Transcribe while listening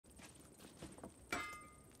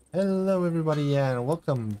Hello everybody and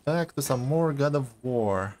welcome back to some more God of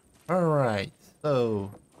War. Alright,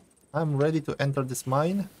 so I'm ready to enter this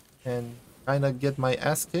mine and kinda get my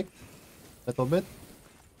ass kicked a little bit.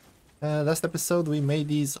 Last episode we made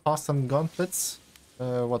these awesome gauntlets.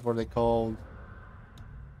 What were they called?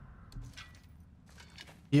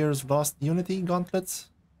 Here's Lost Unity gauntlets.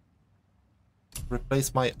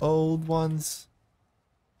 Replace my old ones.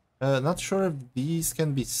 Not sure if these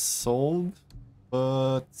can be sold,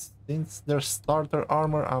 but since they're starter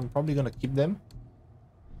armor, I'm probably gonna keep them.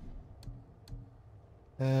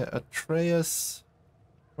 Atreus,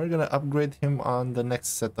 we're gonna upgrade him on the next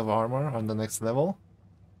set of armor, on the next level.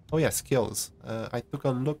 Oh yeah, skills. I took a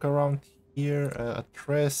look around here.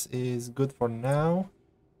 Atreus is good for now.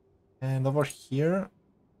 And over here,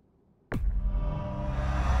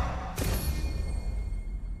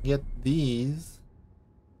 get these.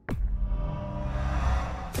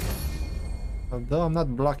 Although I'm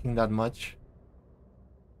not blocking that much.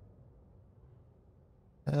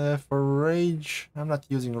 For rage, I'm not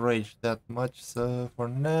using rage that much, so for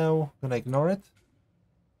now, I'm gonna ignore it.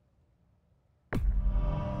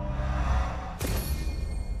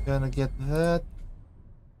 Gonna get that.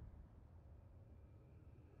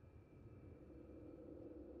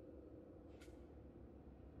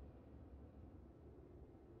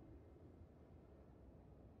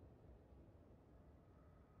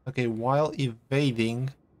 Okay, while evading,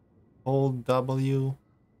 hold W,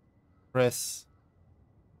 press.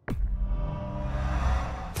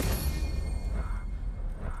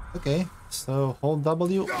 Okay, so hold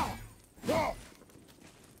W.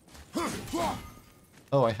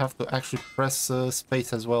 Oh, I have to actually press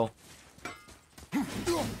space as well.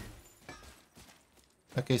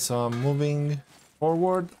 Okay, so I'm moving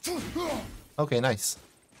forward. Okay, nice.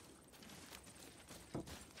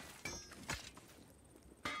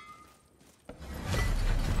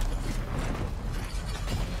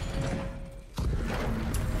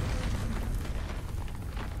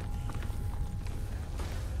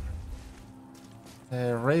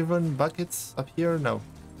 Raven buckets up here? No.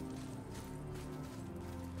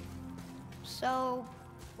 So,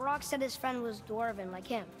 Brock said his friend was dwarven like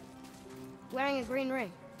him, wearing a green ring.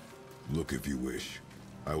 Look if you wish.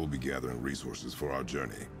 I will be gathering resources for our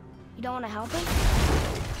journey. You don't want to help him?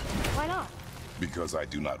 Why not? Because I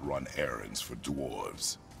do not run errands for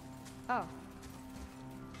dwarves. Oh.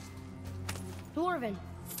 Dwarven,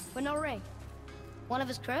 with no ring. One of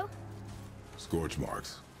his crew? Scorch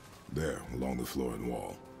marks. There, along the floor and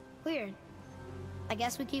wall. Weird. I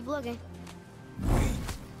guess we keep looking.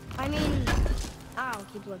 I mean, I'll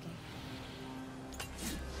keep looking.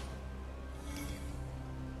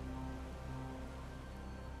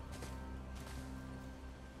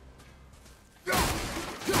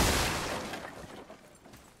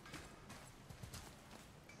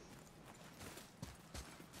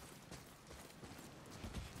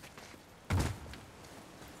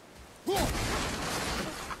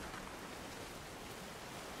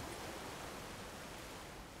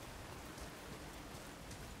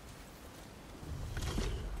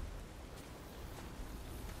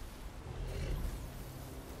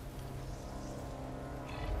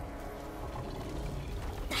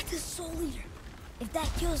 The Soul Eater. If that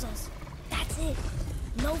kills us, that's it.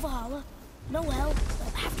 No Valhalla, no hell, no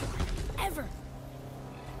afterlife, ever.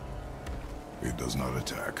 It does not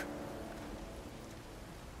attack.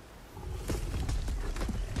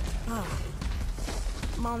 Oh.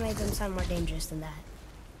 Mom made them sound more dangerous than that.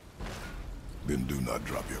 Then do not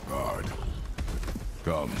drop your guard.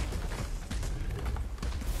 Come.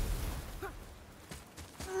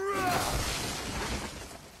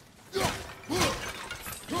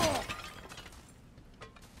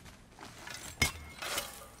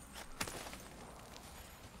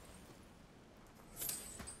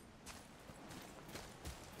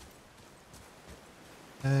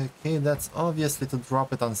 Okay, that's obviously to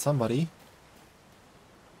drop it on somebody.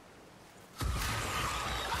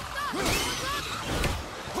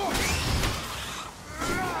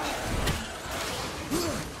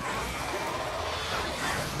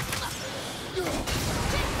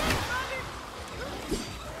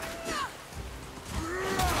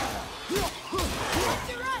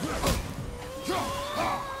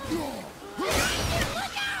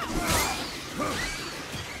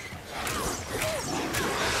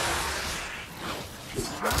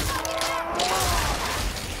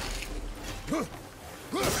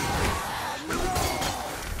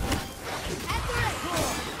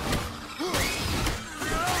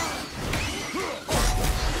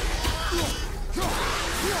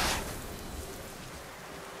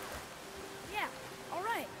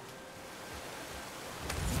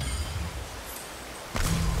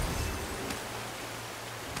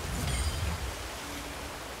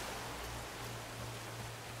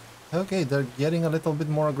 Okay, they're getting a little bit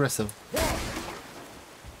more aggressive.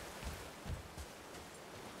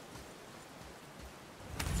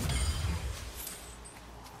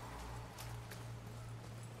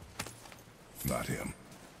 Not him.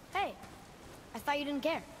 Hey, I thought you didn't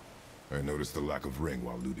care. I noticed the lack of ring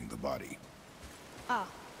while looting the body. Oh,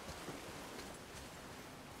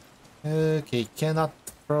 Okay, cannot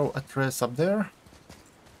throw Atreus up there.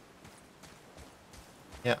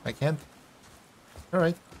 Yeah, I can't.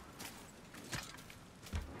 Alright.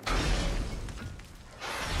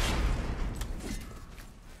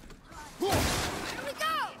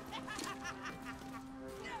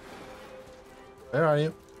 Where are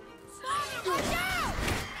you?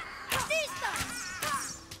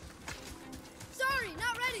 Sorry,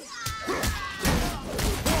 not ready.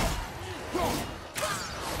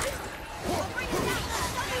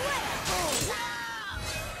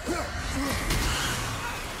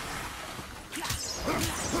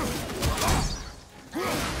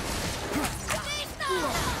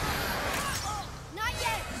 not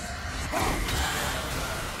yet.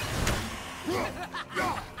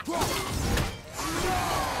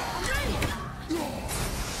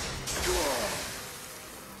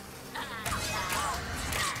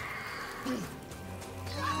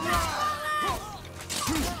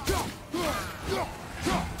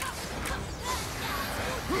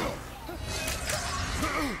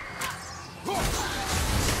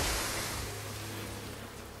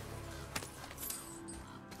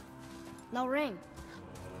 No ring.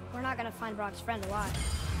 We're not gonna find Brock's friend alive,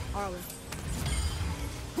 are we?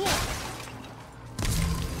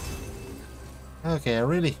 Okay, I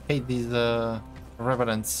really hate these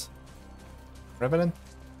revenants. Revenant?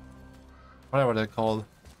 Whatever they're called.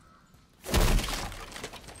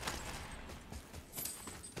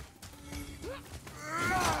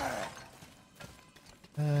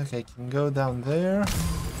 Okay, can go down there.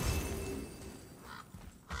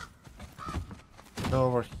 Go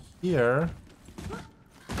over here.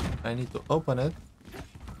 I need to open it.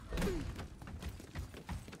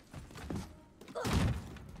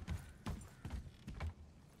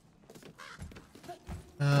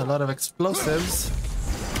 A lot of explosives.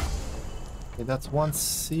 Okay, that's one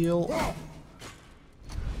seal.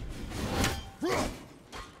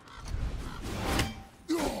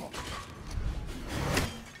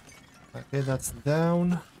 Okay, that's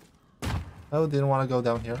down. Oh, didn't want to go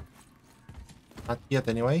down here. Not yet,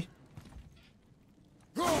 anyway.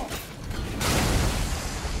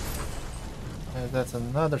 That's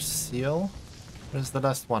another seal. Where's the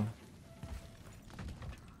last one?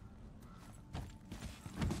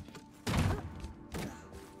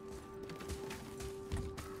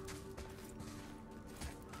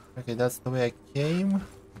 Okay, that's the way I came.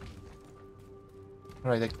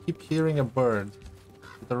 Alright, I keep hearing a bird. Is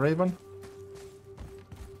it a raven?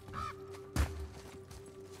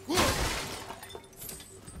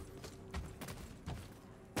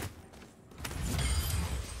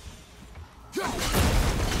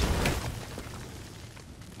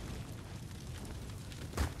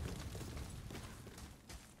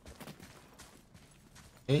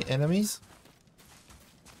 Okay, enemies?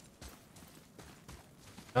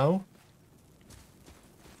 No?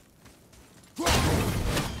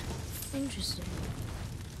 Interesting.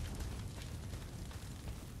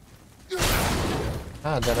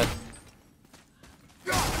 Ah, damn it.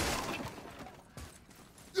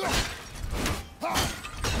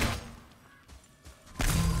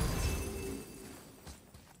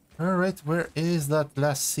 Alright, where is that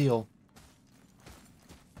last seal?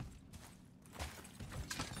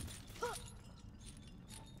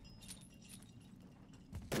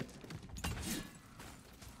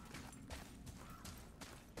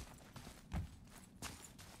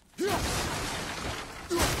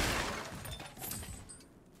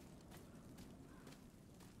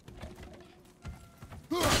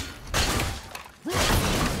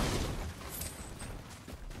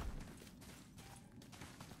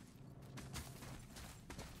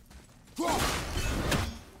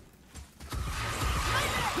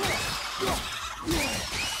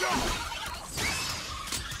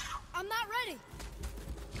 I'm not ready.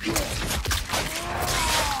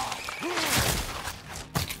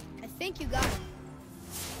 I think you got him.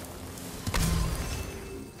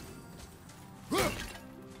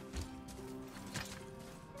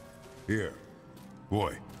 Here.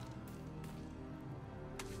 Boy.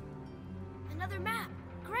 Another map.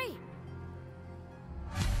 Great.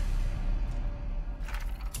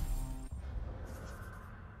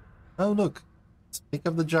 Oh, look. Speak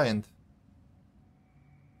of the giant.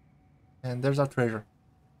 And there's our treasure.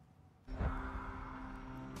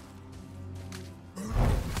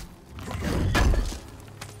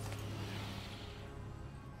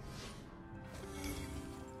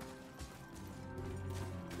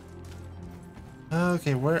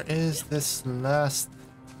 Okay, where is this last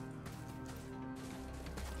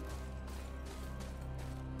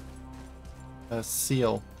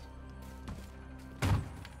seal?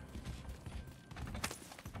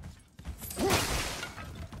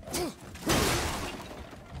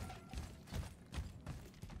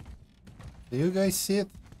 Do you guys see it?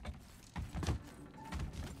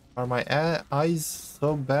 Are my eyes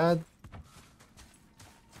so bad?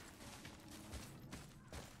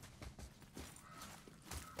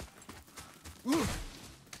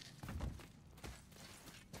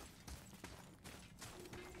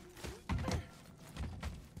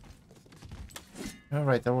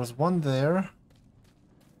 Alright, there was one there.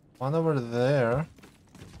 One over there.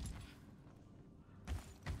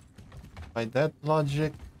 By that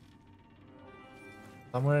logic,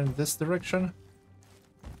 somewhere in this direction.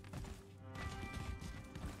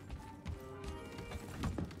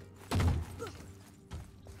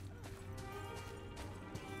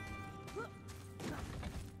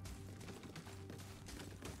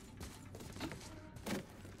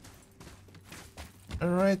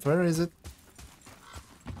 Alright, where is it?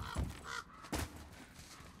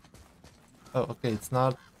 Oh, okay, it's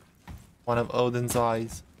not one of Odin's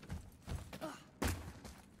eyes.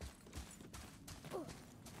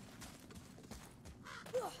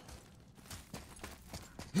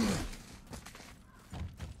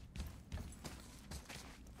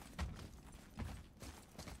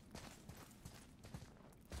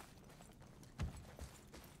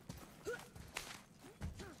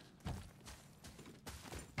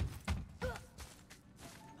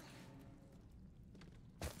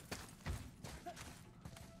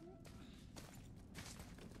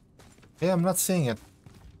 Yeah, I'm not seeing it.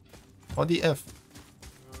 What the F?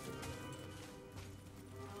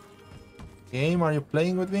 Game, are you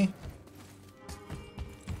playing with me?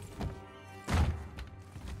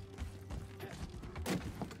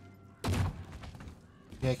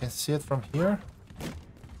 Yeah, I can see it from here.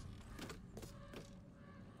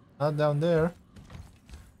 Not down there.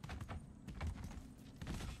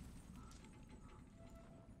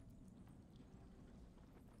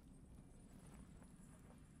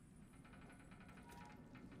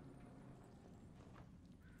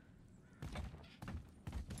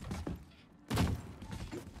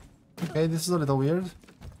 Okay, this is a little weird.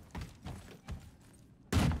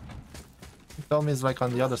 You tell me it's like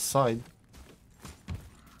on the other side.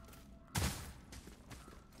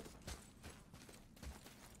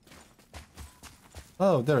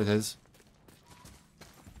 Oh, there it is.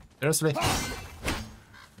 Seriously? The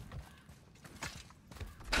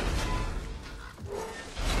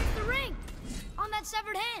ring! On that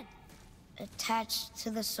severed hand! Attached to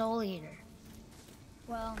the Soul Eater.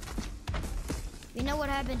 Well, we know what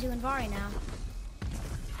happened to Invari now.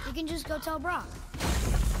 You can just go tell Brock.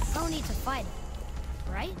 No need to fight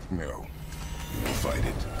it, right? No. Fight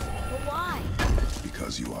it. But why?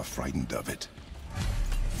 Because you are frightened of it.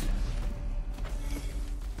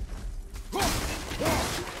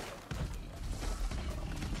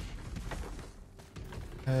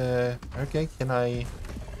 Okay, can I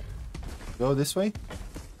go this way?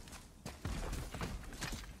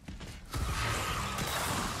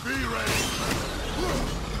 Be ready!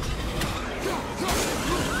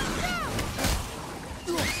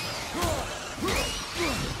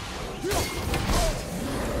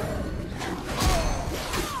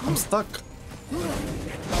 I'm stuck.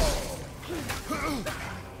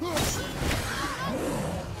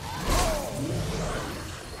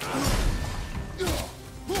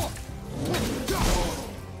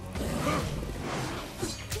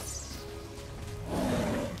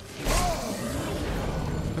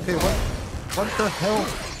 Okay, what the hell?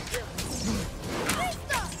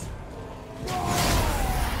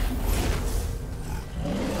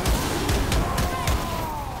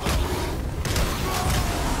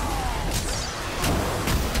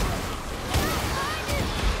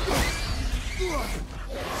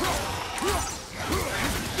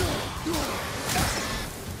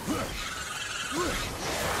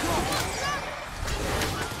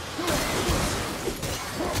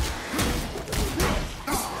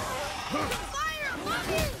 Fire! Love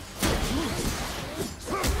you!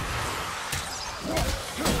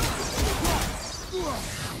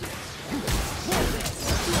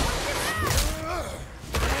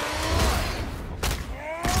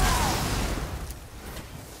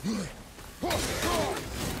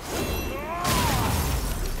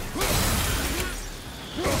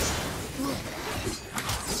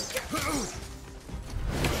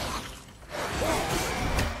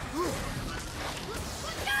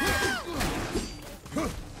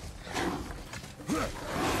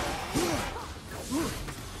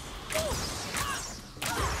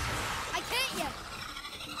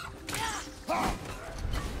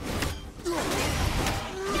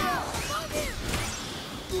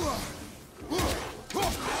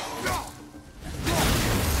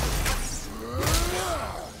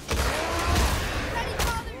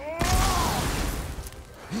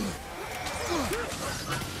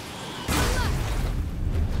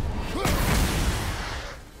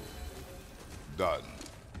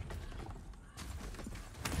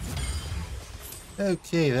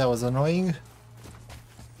 Okay, that was annoying.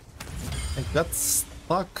 I got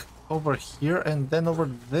stuck over here and then over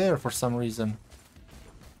there for some reason.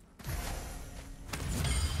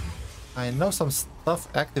 I know some stuff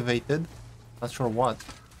activated, not sure what.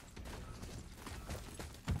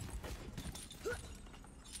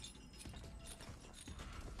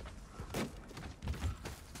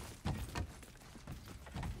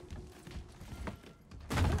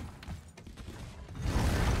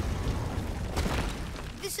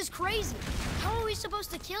 This is crazy. How are we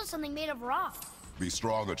supposed to kill something made of rock? Be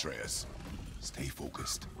strong, Atreus. Stay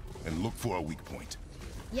focused and look for a weak point.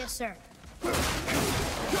 Yes, sir.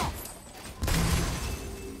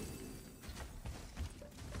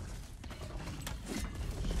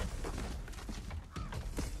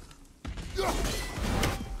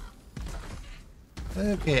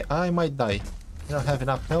 Okay, I might die. I don't have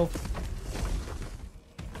enough health.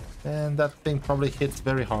 And that thing probably hits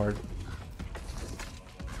very hard.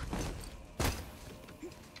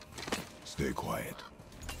 Stay quiet.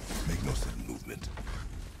 Make no sudden movement.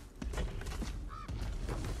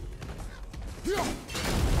 Here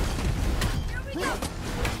we go.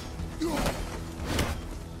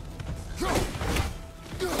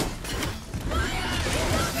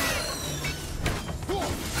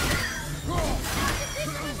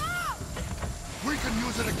 We can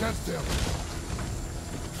use it against him.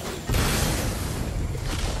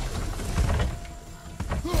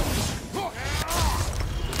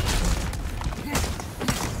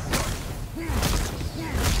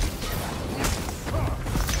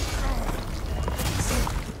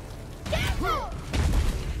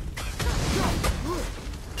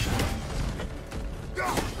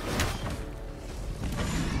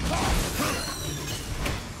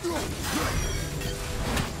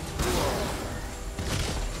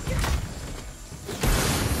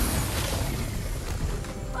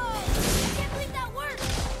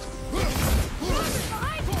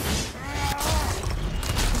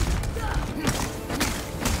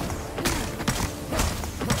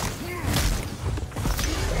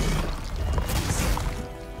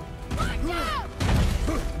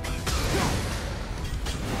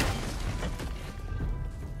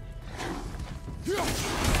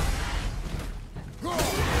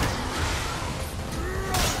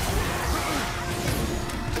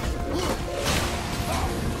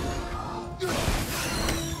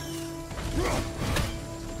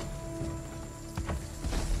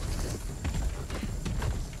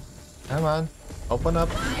 Come on, open up.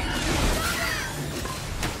 You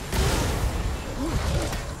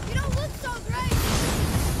don't look so great.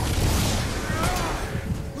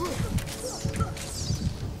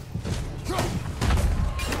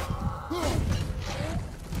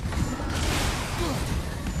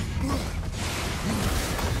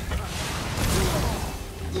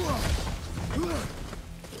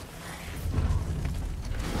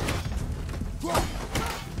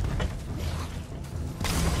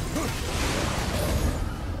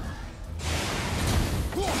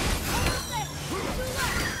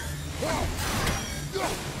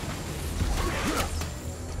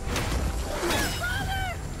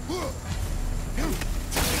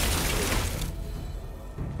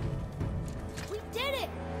 We did it!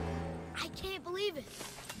 I can't believe it.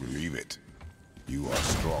 Believe it. You are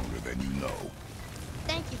stronger than you know.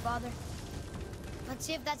 Thank you, Father. Let's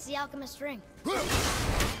see if that's the alchemist's ring.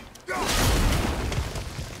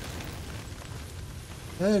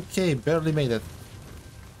 Okay, barely made it.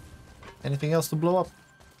 Anything else to blow up?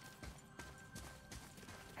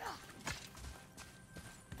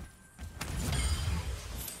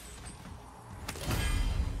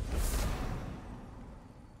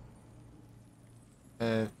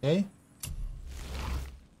 Okay.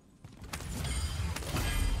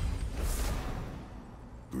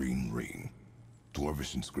 Green ring.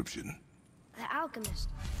 Dwarvish inscription. The alchemist.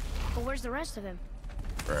 But where's the rest of him?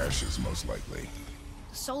 Ashes, most likely.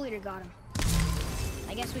 The Soul Eater got him.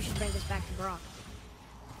 I guess we should bring this back to Brock.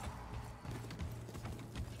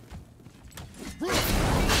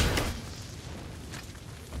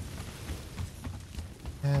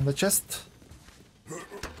 And the chest.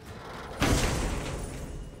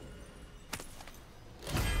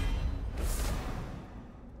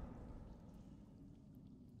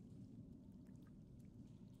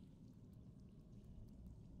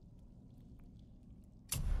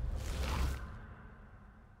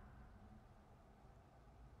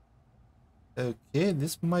 Okay,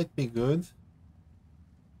 this might be good.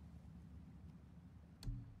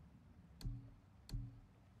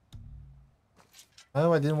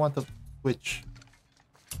 Oh, I didn't want to switch.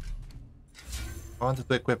 I wanted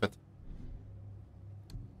to equip it.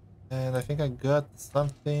 And I think I got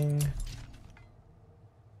something.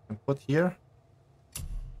 put here.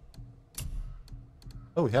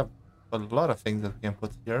 Oh, we have a lot of things that we can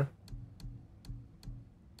put here.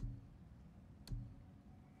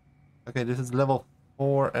 Okay, this is level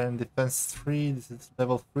 4 and defense 3. This is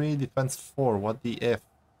level 3, defense 4. What the F?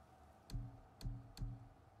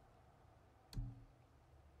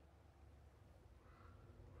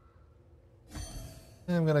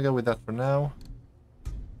 I'm gonna go with that for now.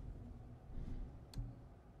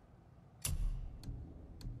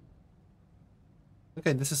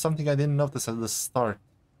 Okay, this is something I didn't notice at the start.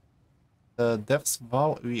 The Death's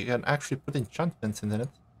Vow, we can actually put enchantments in it.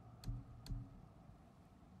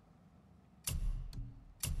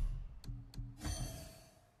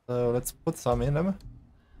 So let's put some in them.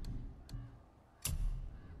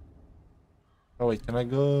 Oh wait, can I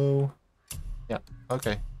go? Yeah,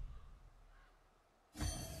 okay.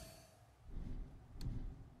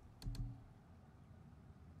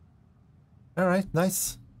 Alright,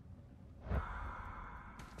 nice.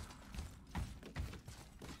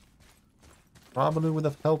 Probably would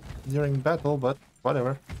have helped during battle, but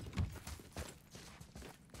whatever.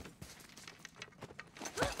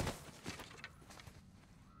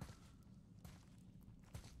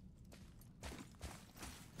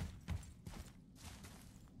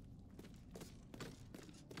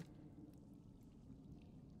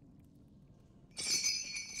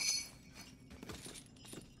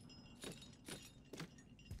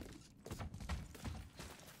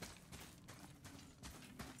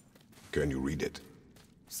 Can you read it?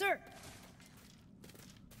 Sir.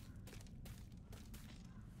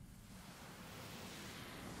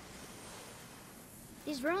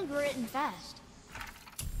 These runes were written fast.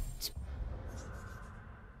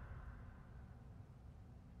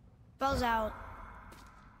 Spells out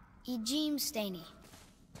Ejim Staney.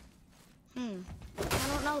 I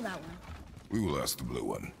don't know that one. We will ask the blue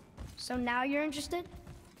one. So now you're interested?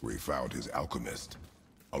 We found his alchemist.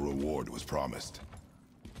 A reward was promised.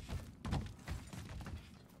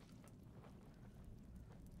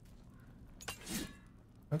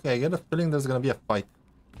 Okay, I get a feeling there's gonna be a fight.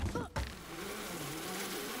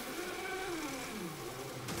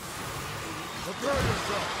 Prepare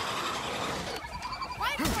yourself!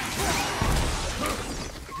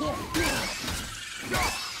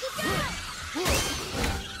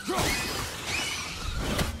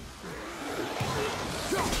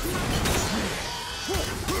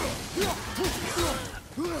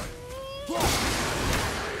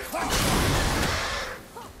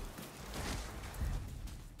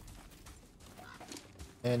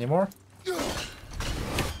 Any more?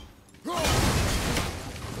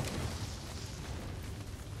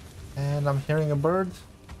 And I'm hearing a bird.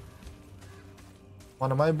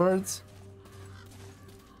 One of my birds.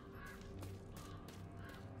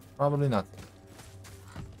 Probably not.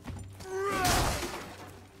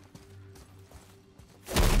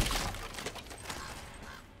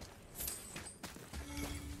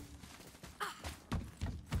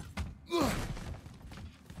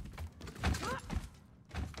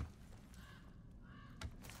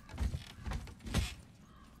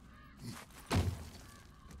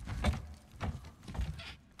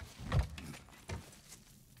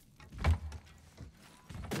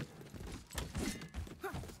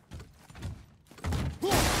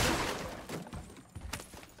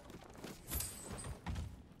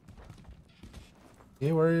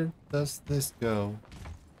 Okay, where does this go?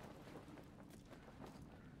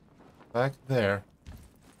 Back there.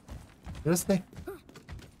 Seriously?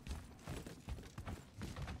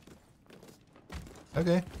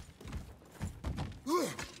 Okay.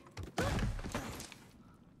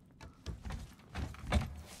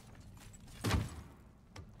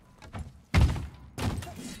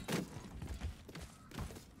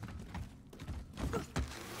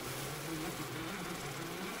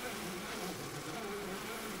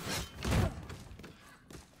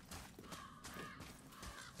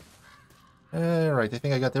 Alright, I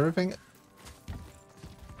think I got everything.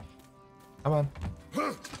 Come on.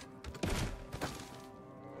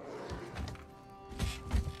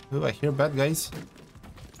 Ooh, I hear bad guys.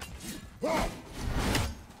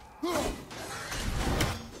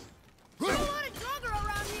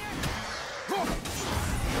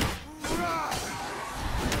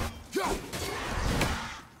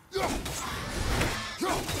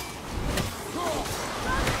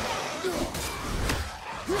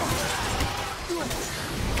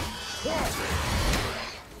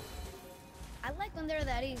 I like when they're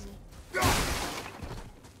that easy.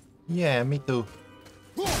 Yeah, me too.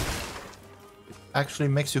 It actually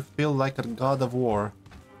makes you feel like a god of war.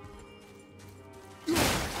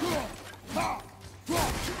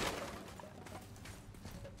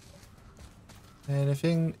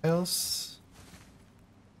 Anything else?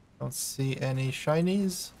 Don't see any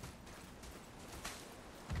shinies.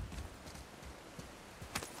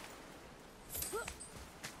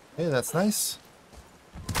 Okay, that's nice.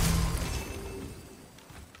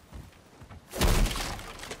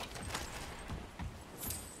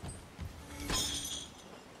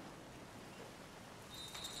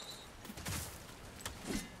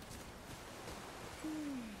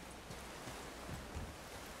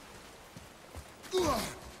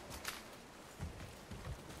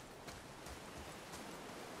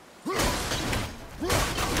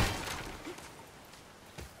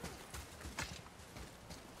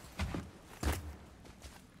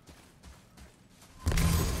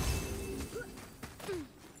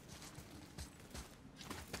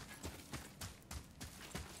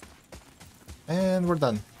 And we're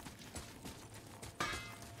done.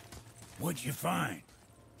 What'd you find?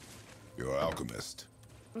 You're an alchemist.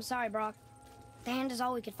 I'm sorry, Brock. The hand is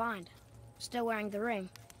all we could find. Still wearing the ring.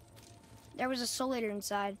 There was a soul eater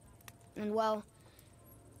inside, and well,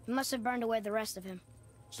 he must have burned away the rest of him.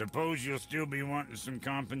 Suppose you'll still be wanting some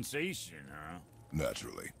compensation, huh?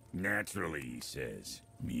 Naturally. Naturally, he says.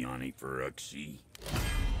 Miani Feruxi.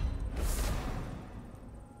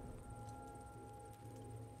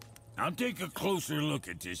 I'll take a closer look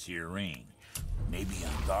at this here ring. Maybe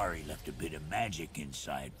Angari left a bit of magic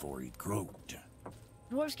inside before he croaked.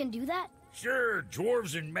 Dwarves can do that? Sure,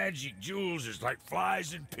 dwarves and magic jewels is like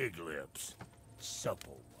flies and pig lips.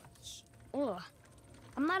 Supple ones. Ugh.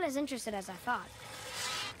 I'm not as interested as I thought.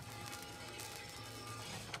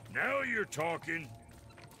 Now you're talking.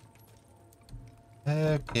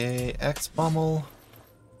 Okay, X pommel.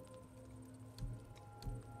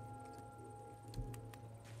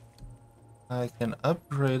 I can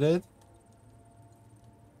upgrade it.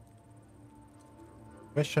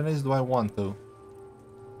 Question is, do I want to?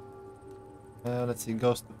 Let's see,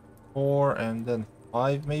 goes to 4 and then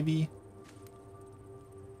 5 maybe.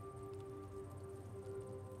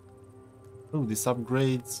 Ooh, this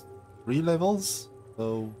upgrades 3 levels,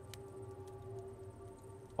 so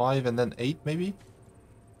 5 and then 8 maybe.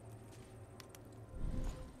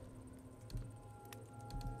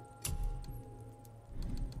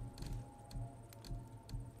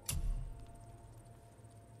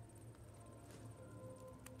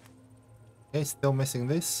 Okay, still missing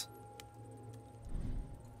this.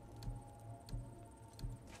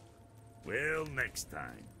 Well, next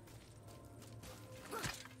time.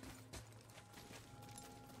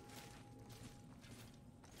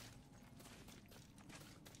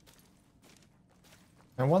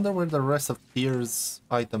 I wonder where the rest of Tyr's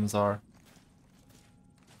items are.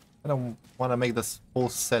 I don't want to make this full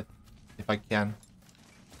set if I can.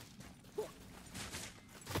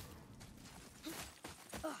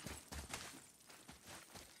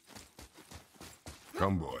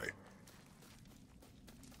 Come, boy.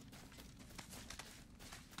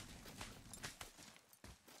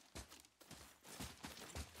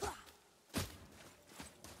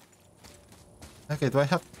 Okay, do I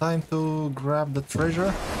have time to grab the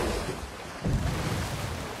treasure?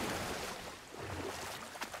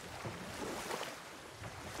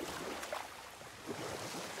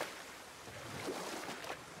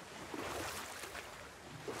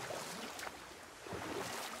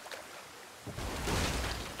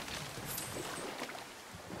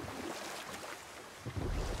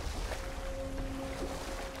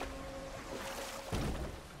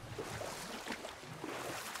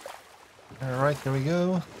 Alright, here we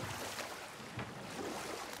go.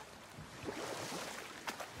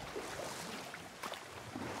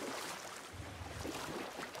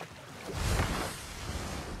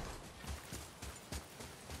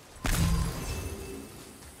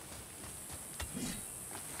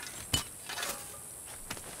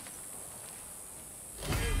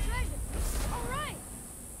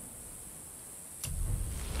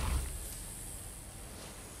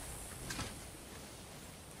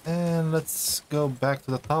 And let's go back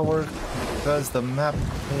to the tower because the map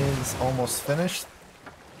is almost finished.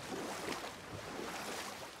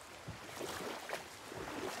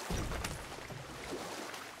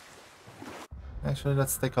 Actually,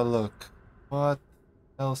 let's take a look. What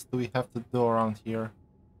else do we have to do around here?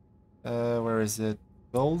 Where is it?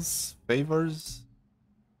 Goals? Favors?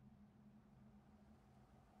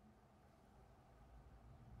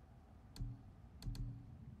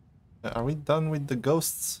 Are we done with the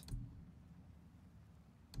ghosts?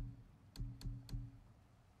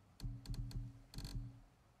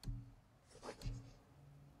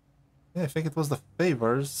 Yeah, I think it was the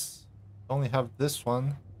favors. Only have this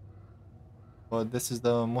one. But this is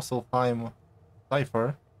the Muspelheim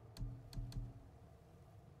cipher.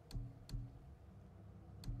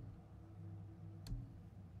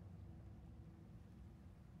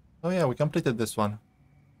 Oh yeah, we completed this one.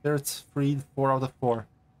 Spirits freed 4 out of 4.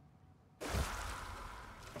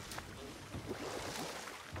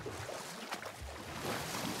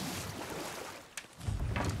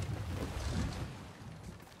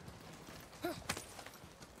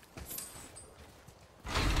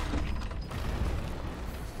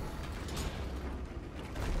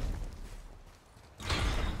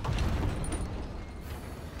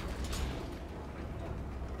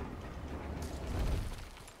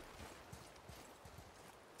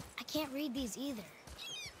 I can't read these either,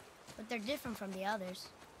 but they're different from the others.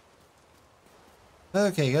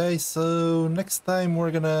 Okay guys, so next time we're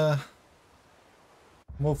gonna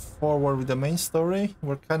move forward with the main story.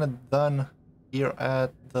 We're kind of done here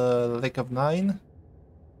at the Lake of Nine.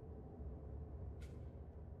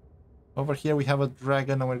 Over here we have a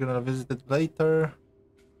dragon and we're gonna visit it later.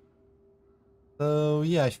 So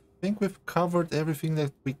yeah, I think we've covered everything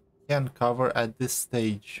that we can cover at this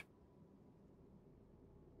stage.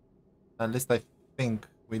 At least I think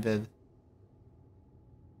we did.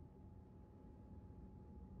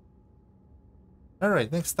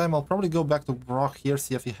 Alright, next time I'll probably go back to Brock here,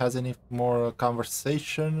 see if he has any more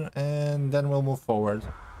conversation, and then we'll move forward.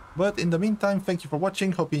 But in the meantime, thank you for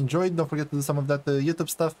watching, hope you enjoyed. Don't forget to do some of that YouTube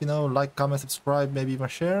stuff, you know, like, comment, subscribe, maybe even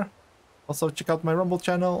share. Also check out my Rumble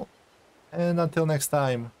channel, and until next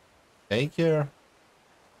time, take care.